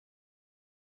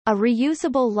A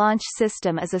reusable launch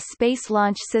system is a space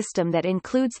launch system that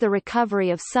includes the recovery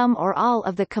of some or all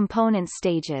of the component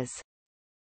stages.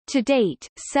 To date,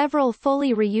 several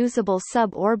fully reusable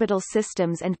suborbital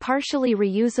systems and partially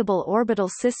reusable orbital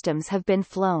systems have been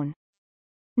flown.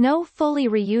 No fully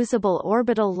reusable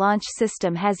orbital launch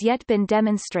system has yet been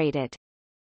demonstrated.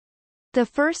 The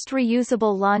first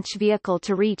reusable launch vehicle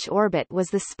to reach orbit was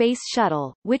the Space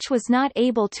Shuttle, which was not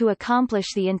able to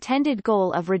accomplish the intended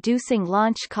goal of reducing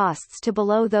launch costs to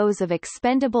below those of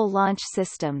expendable launch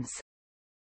systems.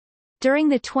 During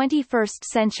the 21st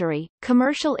century,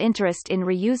 commercial interest in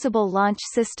reusable launch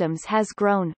systems has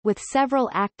grown, with several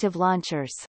active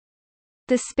launchers.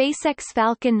 The SpaceX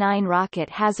Falcon 9 rocket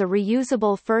has a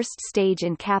reusable first stage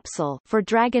and capsule for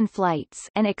Dragon flights,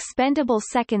 an expendable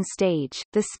second stage.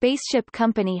 The Spaceship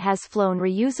Company has flown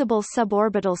reusable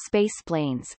suborbital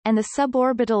spaceplanes, and the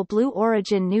suborbital Blue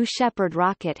Origin New Shepard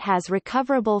rocket has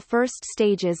recoverable first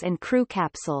stages and crew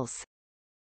capsules.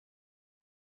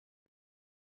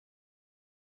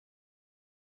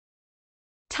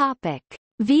 Topic: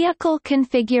 Vehicle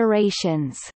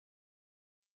configurations.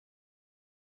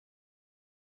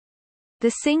 The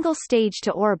single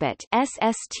stage-to-orbit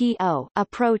 (SSTO)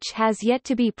 approach has yet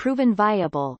to be proven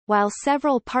viable, while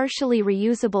several partially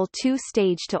reusable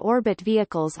two-stage-to-orbit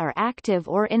vehicles are active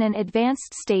or in an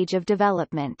advanced stage of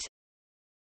development.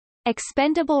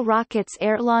 Expendable rockets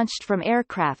air-launched from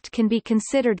aircraft can be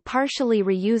considered partially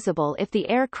reusable if the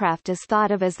aircraft is thought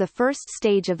of as the first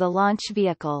stage of the launch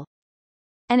vehicle.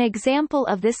 An example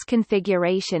of this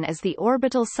configuration is the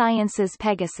Orbital Sciences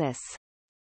Pegasus.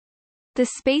 The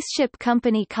Spaceship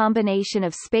Company combination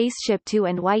of Spaceship Two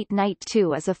and White Knight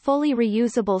 2 is a fully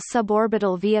reusable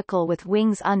suborbital vehicle with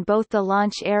wings on both the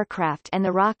launch aircraft and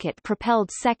the rocket-propelled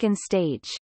second stage.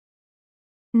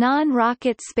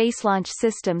 Non-rocket space launch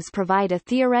systems provide a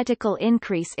theoretical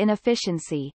increase in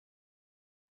efficiency.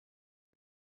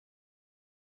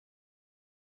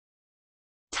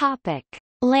 Topic: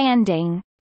 Landing.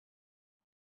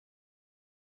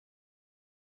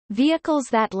 Vehicles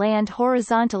that land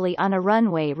horizontally on a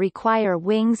runway require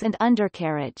wings and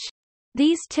undercarriage.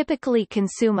 These typically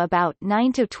consume about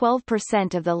 9 to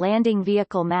 12% of the landing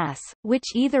vehicle mass, which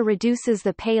either reduces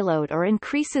the payload or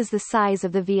increases the size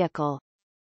of the vehicle.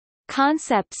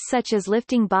 Concepts such as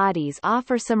lifting bodies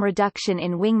offer some reduction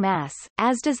in wing mass,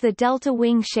 as does the delta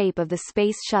wing shape of the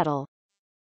Space Shuttle.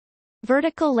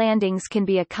 Vertical landings can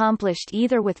be accomplished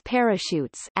either with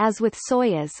parachutes, as with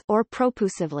Soyuz, or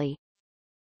propulsively.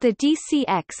 The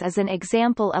DCX is an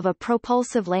example of a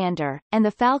propulsive lander, and the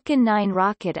Falcon 9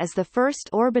 rocket is the first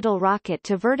orbital rocket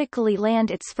to vertically land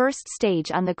its first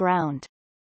stage on the ground.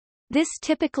 This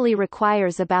typically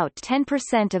requires about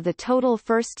 10% of the total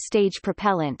first stage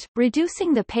propellant,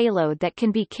 reducing the payload that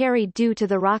can be carried due to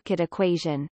the rocket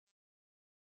equation.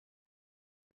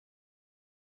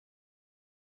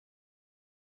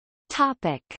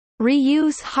 Topic: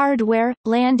 Reuse hardware,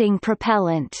 landing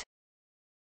propellant.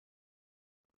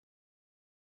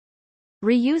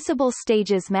 Reusable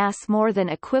stages mass more than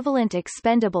equivalent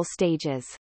expendable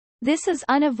stages. This is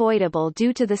unavoidable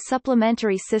due to the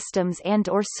supplementary systems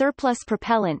and/or surplus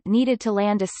propellant needed to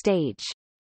land a stage.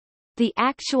 The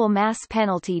actual mass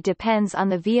penalty depends on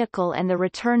the vehicle and the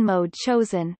return mode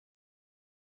chosen.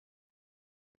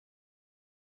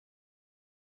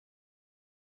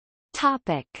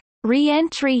 Topic: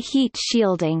 Reentry heat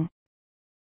shielding.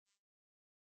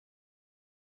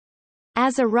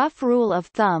 As a rough rule of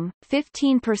thumb,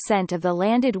 15% of the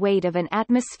landed weight of an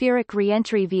atmospheric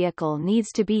reentry vehicle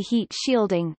needs to be heat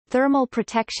shielding. Thermal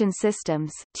protection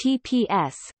systems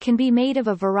 (TPS) can be made of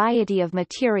a variety of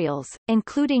materials,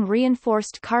 including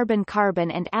reinforced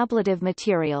carbon-carbon and ablative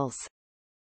materials.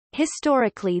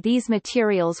 Historically, these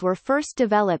materials were first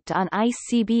developed on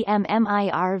ICBM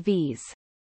MIRVs.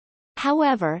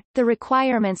 However, the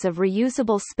requirements of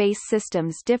reusable space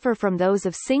systems differ from those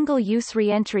of single-use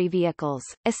reentry vehicles,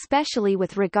 especially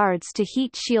with regards to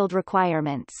heat shield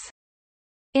requirements.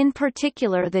 In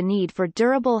particular, the need for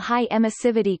durable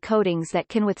high-emissivity coatings that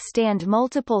can withstand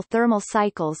multiple thermal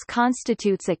cycles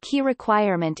constitutes a key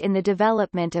requirement in the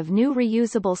development of new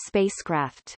reusable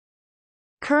spacecraft.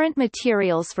 Current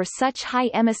materials for such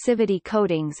high-emissivity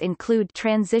coatings include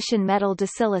transition metal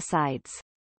disilicides.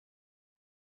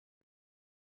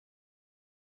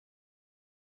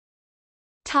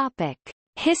 Topic: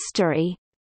 History.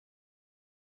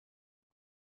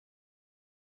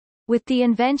 With the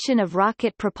invention of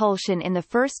rocket propulsion in the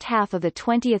first half of the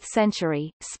 20th century,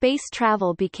 space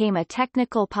travel became a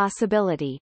technical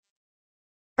possibility.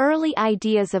 Early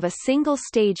ideas of a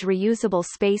single-stage reusable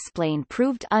spaceplane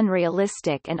proved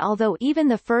unrealistic, and although even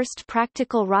the first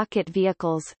practical rocket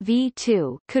vehicles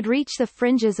V2 could reach the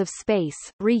fringes of space,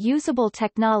 reusable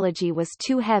technology was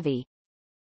too heavy.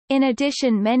 In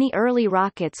addition, many early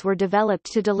rockets were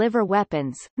developed to deliver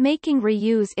weapons, making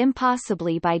reuse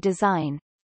impossible by design.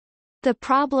 The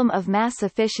problem of mass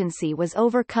efficiency was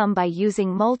overcome by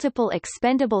using multiple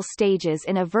expendable stages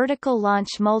in a vertical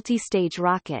launch multi-stage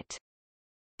rocket.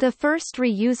 The first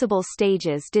reusable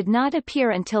stages did not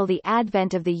appear until the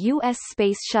advent of the U.S.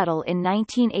 Space Shuttle in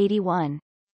 1981.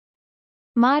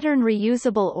 Modern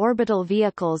reusable orbital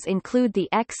vehicles include the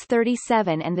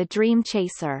X-37 and the Dream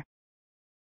Chaser.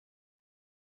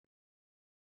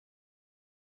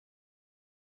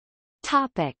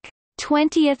 Topic: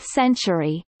 20th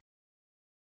century.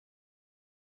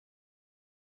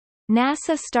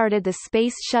 NASA started the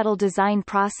Space Shuttle design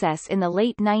process in the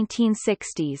late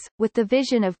 1960s, with the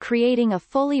vision of creating a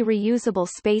fully reusable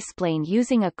spaceplane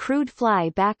using a crewed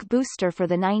fly-back booster for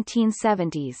the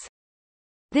 1970s.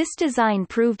 This design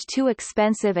proved too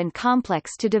expensive and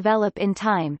complex to develop in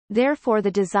time, therefore the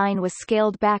design was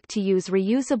scaled back to use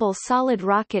reusable solid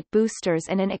rocket boosters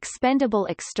and an expendable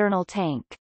external tank.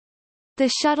 The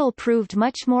shuttle proved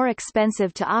much more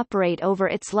expensive to operate over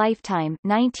its lifetime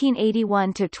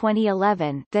 1981 to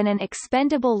 2011 than an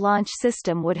expendable launch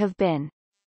system would have been.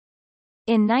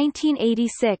 In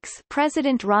 1986,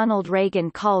 President Ronald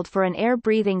Reagan called for an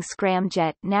air-breathing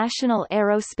scramjet National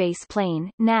Aerospace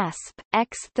Plane (NASP)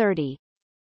 X-30.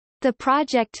 The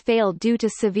project failed due to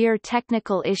severe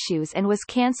technical issues and was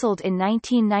cancelled in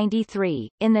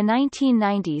 1993. In the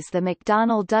 1990s, the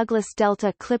McDonnell Douglas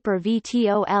Delta Clipper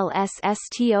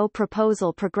VTOL-SSTO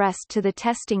proposal progressed to the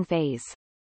testing phase.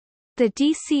 The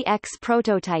DCX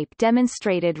prototype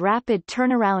demonstrated rapid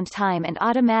turnaround time and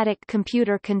automatic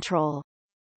computer control.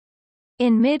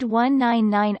 In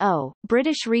mid-1990,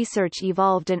 British research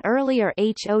evolved an earlier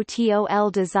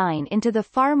HOTOL design into the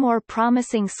far more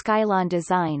promising Skylon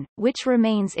design, which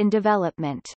remains in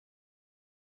development.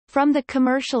 From the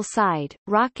commercial side,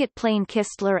 rocket plane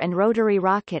Kistler and Rotary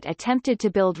Rocket attempted to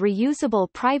build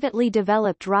reusable privately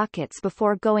developed rockets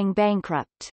before going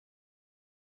bankrupt.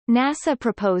 NASA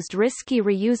proposed risky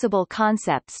reusable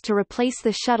concepts to replace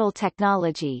the shuttle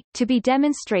technology, to be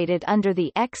demonstrated under the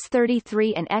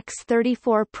X-33 and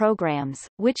X-34 programs,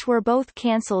 which were both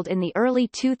cancelled in the early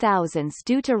 2000s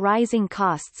due to rising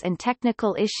costs and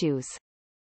technical issues.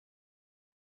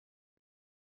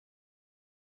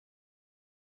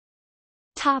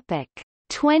 Topic: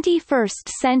 21st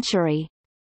century.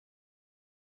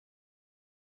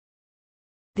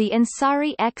 The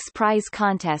Ansari X Prize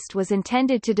contest was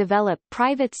intended to develop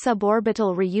private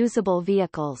suborbital reusable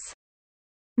vehicles.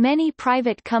 Many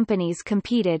private companies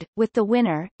competed, with the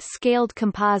winner, Scaled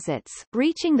Composites,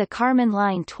 reaching the Kármán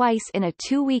line twice in a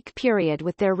 2-week period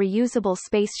with their reusable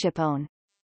spaceshipone.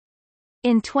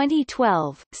 In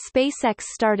 2012, SpaceX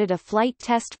started a flight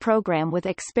test program with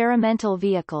experimental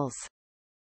vehicles.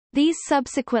 These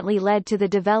subsequently led to the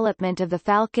development of the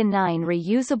Falcon 9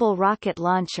 reusable rocket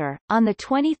launcher. On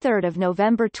 23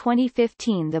 November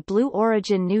 2015, the Blue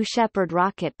Origin New Shepard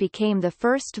rocket became the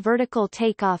first vertical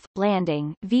takeoff,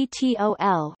 landing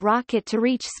 (VTOL) rocket to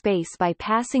reach space by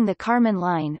passing the Kármán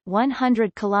line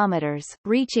 100 kilometers,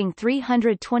 reaching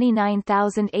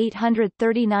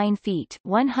 329,839 feet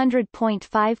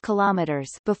 (100.5 kilometers)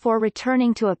 before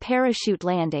returning to a parachute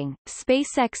landing.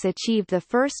 SpaceX achieved the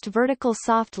first vertical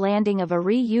soft landing of a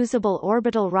reusable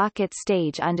orbital rocket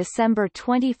stage on December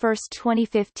 21,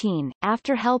 2015,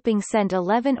 after helping send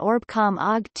 11 Orbcomm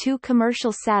OG-2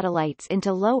 commercial satellites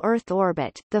into low Earth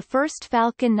orbit. The first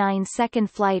Falcon 9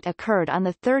 second flight occurred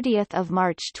on 30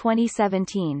 March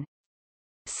 2017.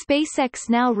 SpaceX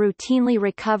now routinely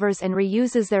recovers and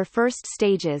reuses their first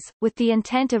stages, with the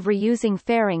intent of reusing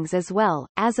fairings as well.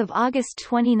 As of August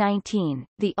 2019,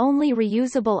 the only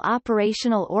reusable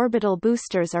operational orbital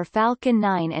boosters are Falcon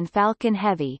 9 and Falcon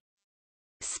Heavy.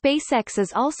 SpaceX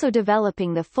is also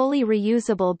developing the fully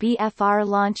reusable BFR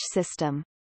launch system.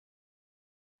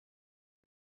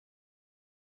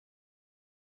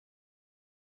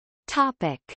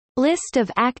 Topic: List of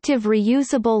active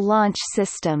reusable launch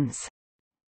systems.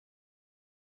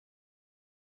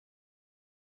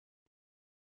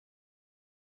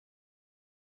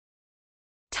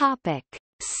 Topic.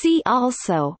 See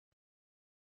also: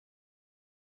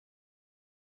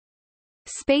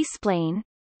 Spaceplane,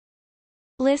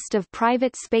 List of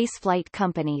private spaceflight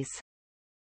companies.